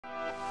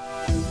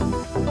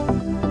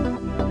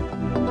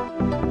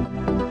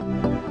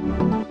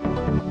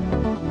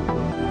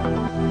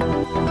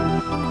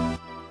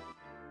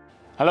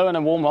Hello and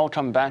a warm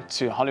welcome back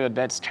to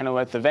Hollywoodbets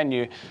Kenilworth, the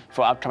venue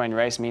for upcoming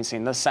race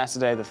meeting this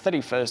Saturday, the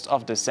 31st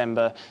of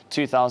December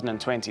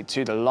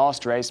 2022, the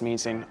last race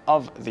meeting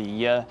of the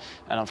year.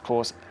 And of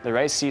course, the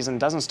race season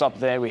doesn't stop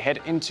there. We head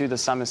into the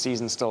summer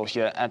season still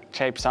here at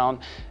Cape Town.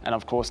 And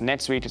of course,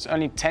 next week it's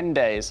only 10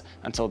 days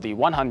until the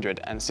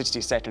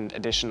 162nd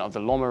edition of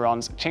the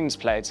Lormeron's King's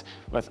Plate,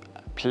 with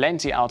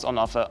plenty out on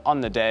offer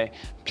on the day.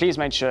 Please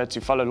make sure to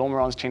follow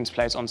Lormeron's King's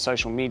Plate on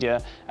social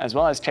media, as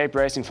well as Cape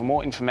Racing for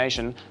more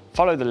information.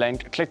 Follow the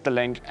link, click the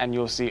link, and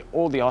you'll see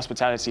all the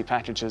hospitality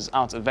packages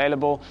out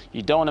available.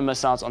 You don't want to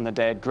miss out on the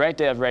day. Great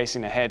day of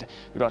racing ahead.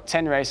 We've got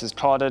 10 races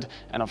carded,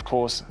 and of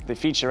course, the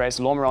feature race,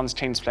 Lormeron's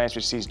King's Plate,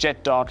 which sees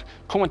Jet Dark,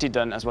 Cormity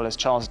Dunn, as well as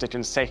Charles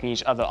Dickens taking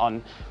each other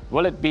on.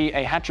 Will it be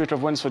a hat-trick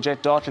of wins for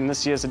Jet Dark in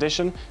this year's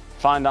edition?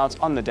 Find out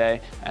on the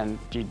day, and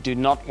you do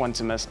not want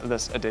to miss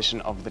this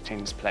edition of the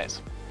King's Plate.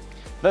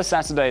 This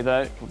Saturday,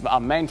 though, our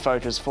main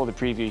focus for the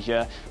preview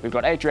here, we've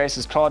got 8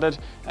 races carded,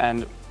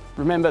 and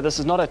remember, this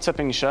is not a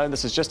tipping show.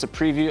 This is just a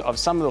preview of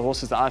some of the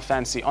horses that I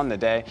fancy on the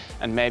day,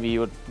 and maybe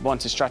you would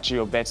want to structure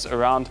your bets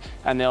around.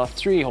 And there are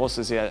 3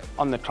 horses here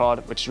on the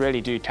card which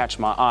really do catch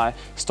my eye.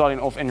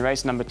 Starting off in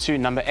race number 2,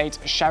 number 8,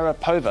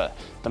 Sharapova,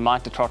 the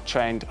Mike the Clock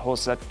trained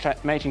horse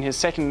that making his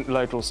second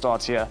local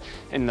start here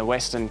in the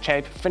Western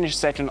Cape. Finished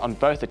second on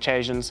both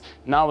occasions.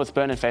 Now with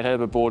Bernard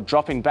Fairhope aboard,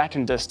 dropping back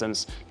in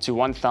distance to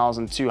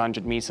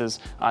 1,200 meters.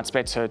 I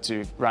expect her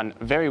to run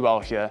very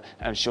well here,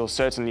 and she'll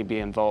certainly be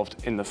involved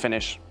in the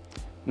finish.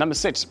 Number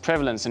 6,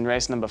 Prevalence in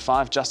race number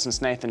 5, Justin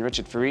Snaith and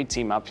Richard Farid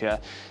team up here.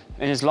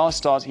 In his last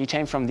start, he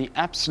came from the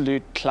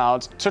absolute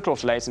clouds, took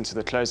off late into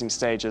the closing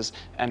stages,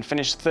 and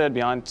finished third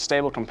behind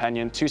stable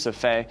companion Tusa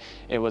Fay.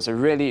 It was a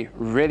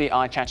really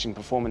eye-catching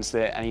performance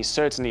there, and he's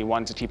certainly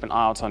one to keep an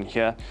eye out on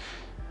here.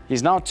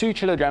 He's now 2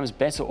 kilograms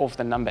better off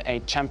than number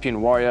 8,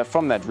 Champion Warrior,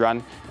 from that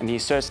run, and he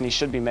certainly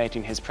should be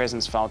making his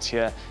presence felt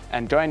here.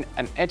 And going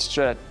an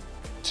extra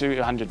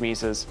 200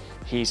 meters,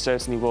 he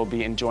certainly will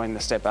be enjoying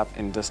the step up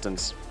in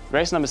distance.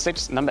 Race number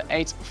 6, number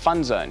 8,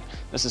 Fun Zone.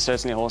 This is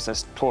certainly a horse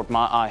that's caught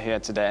my eye here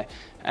today.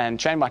 And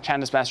trained by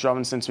Candice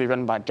Bass-Robinson to be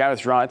ridden by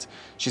Gareth Wright.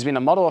 She's been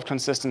a model of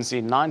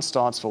consistency, 9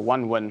 starts for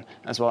 1 win,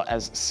 as well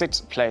as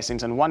 6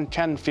 placings, and one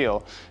can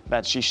feel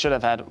that she should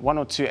have had 1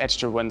 or 2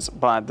 extra wins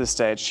by this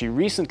stage. She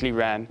recently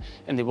ran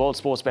in the World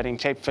Sports Betting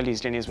Cape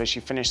Fillies Guineas, where she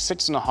finished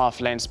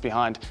 6.5 lengths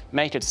behind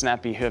Make It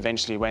Snappy, who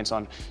eventually went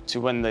on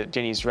to win the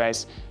Guineas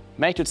race.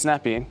 Make It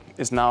Snappy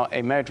is now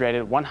a merit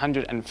rated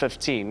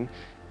 115,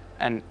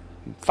 and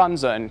Fun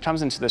Zone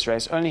comes into this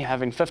race only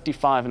having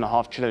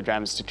 55.5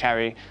 kilograms to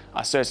carry.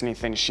 I certainly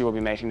think she will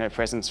be making her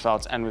presence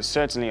felt, and was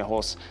certainly a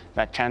horse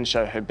that can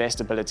show her best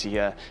ability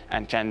here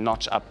and can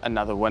notch up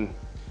another win.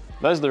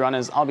 Those are the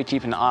runners I'll be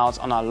keeping an eye out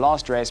on our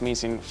last race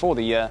meeting for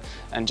the year.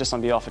 And just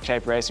on behalf of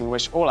Cape Racing, we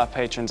wish all our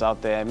patrons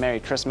out there Merry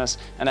Christmas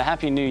and a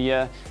Happy New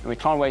Year. And we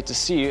can't wait to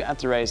see you at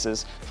the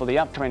races for the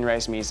upcoming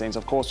race meetings.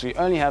 Of course, we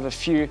only have a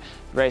few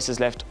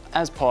races left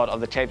as part of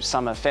the Cape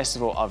Summer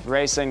Festival of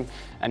Racing,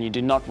 and you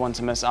do not want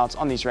to miss out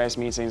on these race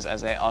meetings,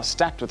 as they are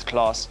stacked with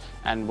class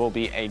and will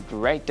be a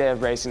great day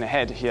of racing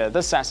ahead here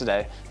this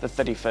Saturday, the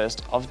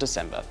 31st of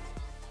December.